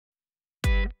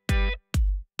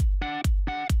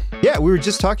Yeah, we were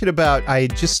just talking about, I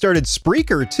just started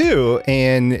Spreaker too,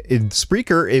 and in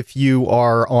Spreaker, if you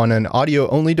are on an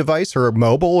audio-only device or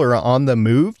mobile or on the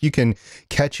move, you can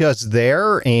catch us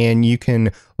there, and you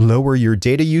can lower your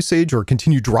data usage or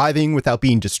continue driving without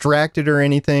being distracted or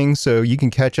anything. So you can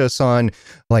catch us on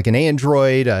like an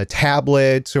Android, a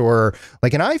tablet, or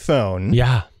like an iPhone.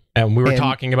 Yeah. And we were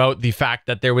talking about the fact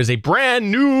that there was a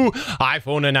brand new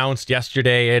iPhone announced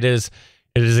yesterday. It is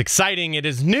exciting. It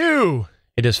is new.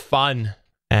 It is fun.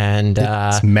 And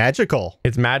it's magical.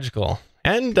 It's magical.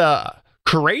 And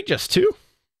courageous too.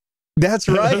 That's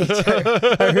right.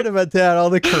 I heard about that. All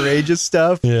the courageous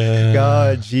stuff. Yeah.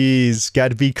 God, geez. Got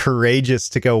to be courageous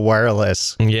to go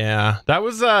wireless. Yeah. That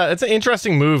was it's an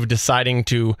interesting move, deciding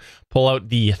to pull out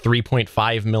the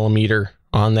 3.5 millimeter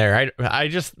on there. I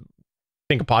just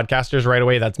think of podcasters right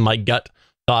away. That's my gut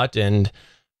thought, and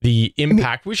the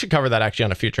impact. We should cover that actually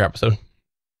on a future episode.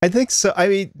 I think so. I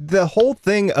mean, the whole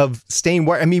thing of staying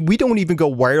wire. I mean, we don't even go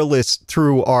wireless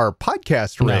through our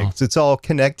podcast rigs. No. It's all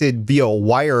connected via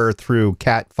wire through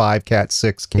Cat 5, Cat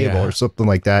 6 cable or something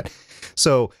like that.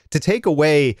 So to take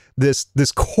away this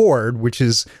cord, which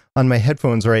is on my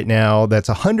headphones right now, that's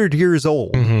 100 years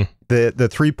old, the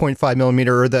 3.5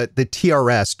 millimeter or the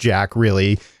TRS jack,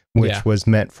 really, which was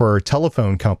meant for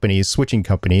telephone companies, switching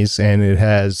companies, and it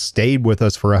has stayed with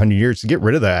us for 100 years. To get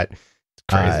rid of that,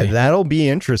 that'll be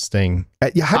interesting.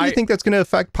 How do you think that's going to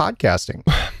affect podcasting?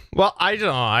 Well, I don't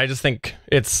know. I just think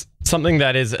it's something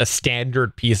that is a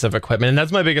standard piece of equipment, and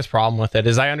that's my biggest problem with it.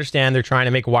 Is I understand they're trying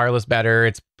to make wireless better.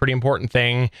 It's a pretty important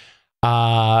thing.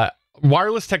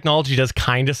 Wireless technology does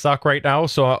kind of suck right now,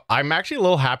 so I'm actually a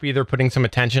little happy they're putting some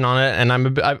attention on it.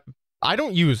 And I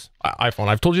don't use iPhone.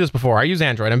 I've told you this before. I use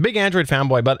Android. I'm a big Android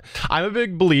fanboy, but I'm a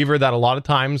big believer that a lot of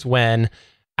times when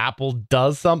Apple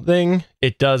does something,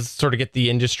 it does sort of get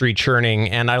the industry churning,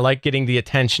 and I like getting the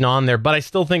attention on there. But I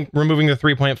still think removing the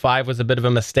 3.5 was a bit of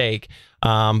a mistake.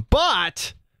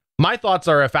 But my thoughts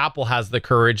are, if Apple has the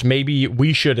courage, maybe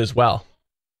we should as well.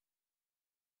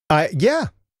 Yeah.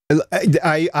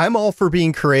 I'm all for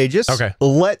being courageous. Okay.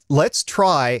 Let's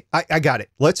try. I got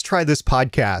it. Let's try this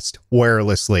podcast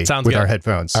wirelessly with our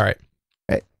headphones. All right.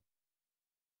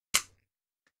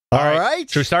 All right.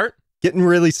 Should we start? Getting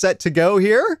really set to go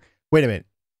here. Wait a minute.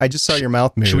 I just saw your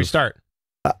mouth move. Should we start?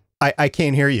 I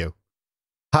can't hear you.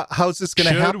 How's this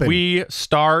going to happen? Should we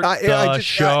start the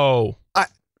show?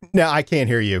 No, I can't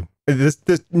hear you. This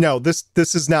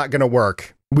is not going to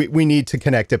work. We need to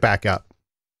connect it back up.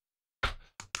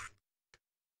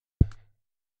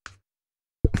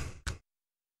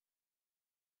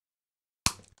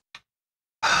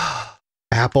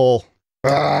 Apple.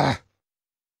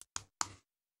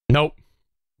 Nope.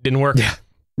 Didn't work. Yeah.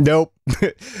 Nope.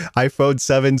 iPhone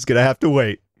 7's gonna have to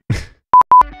wait.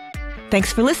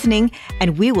 Thanks for listening,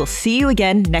 and we will see you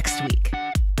again next week.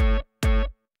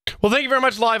 Well, thank you very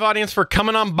much, live audience, for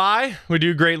coming on by. We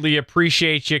do greatly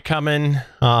appreciate you coming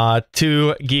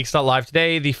to Geeks.live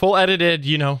today. The full edited,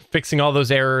 fixing all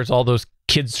those errors, all those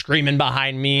kids screaming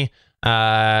behind me.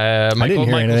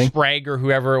 Michael Sprague or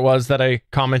whoever it was that I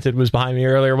commented was behind me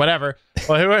earlier, whatever.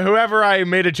 Well, whoever I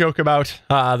made a joke about,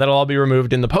 that'll all be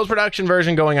removed in the post-production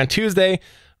version going on Tuesday.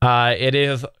 It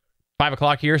is 5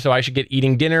 o'clock here, so I should get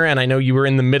eating dinner, and I know you were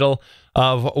in the middle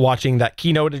of watching that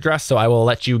keynote address, so I will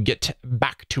let you get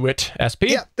back to it, SP.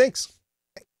 Yeah, thanks.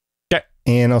 Okay.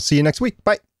 And I'll see you next week.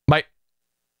 Bye. Bye.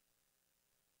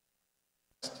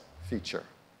 Feature.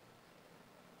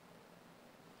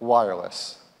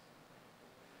 Wireless.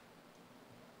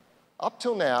 Up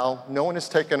till now, no one has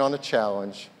taken on the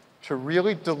challenge to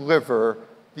really deliver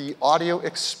the audio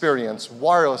experience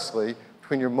wirelessly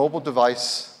between your mobile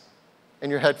device and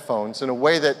your headphones in a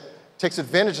way that takes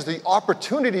advantage of the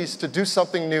opportunities to do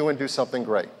something new and do something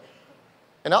great.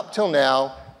 And up till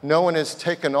now, no one has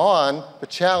taken on the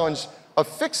challenge of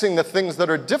fixing the things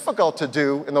that are difficult to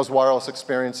do in those wireless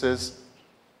experiences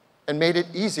and made it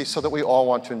easy so that we all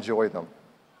want to enjoy them.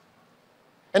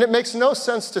 And it makes no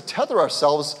sense to tether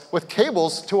ourselves with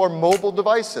cables to our mobile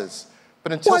devices.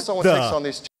 But until someone takes on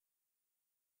these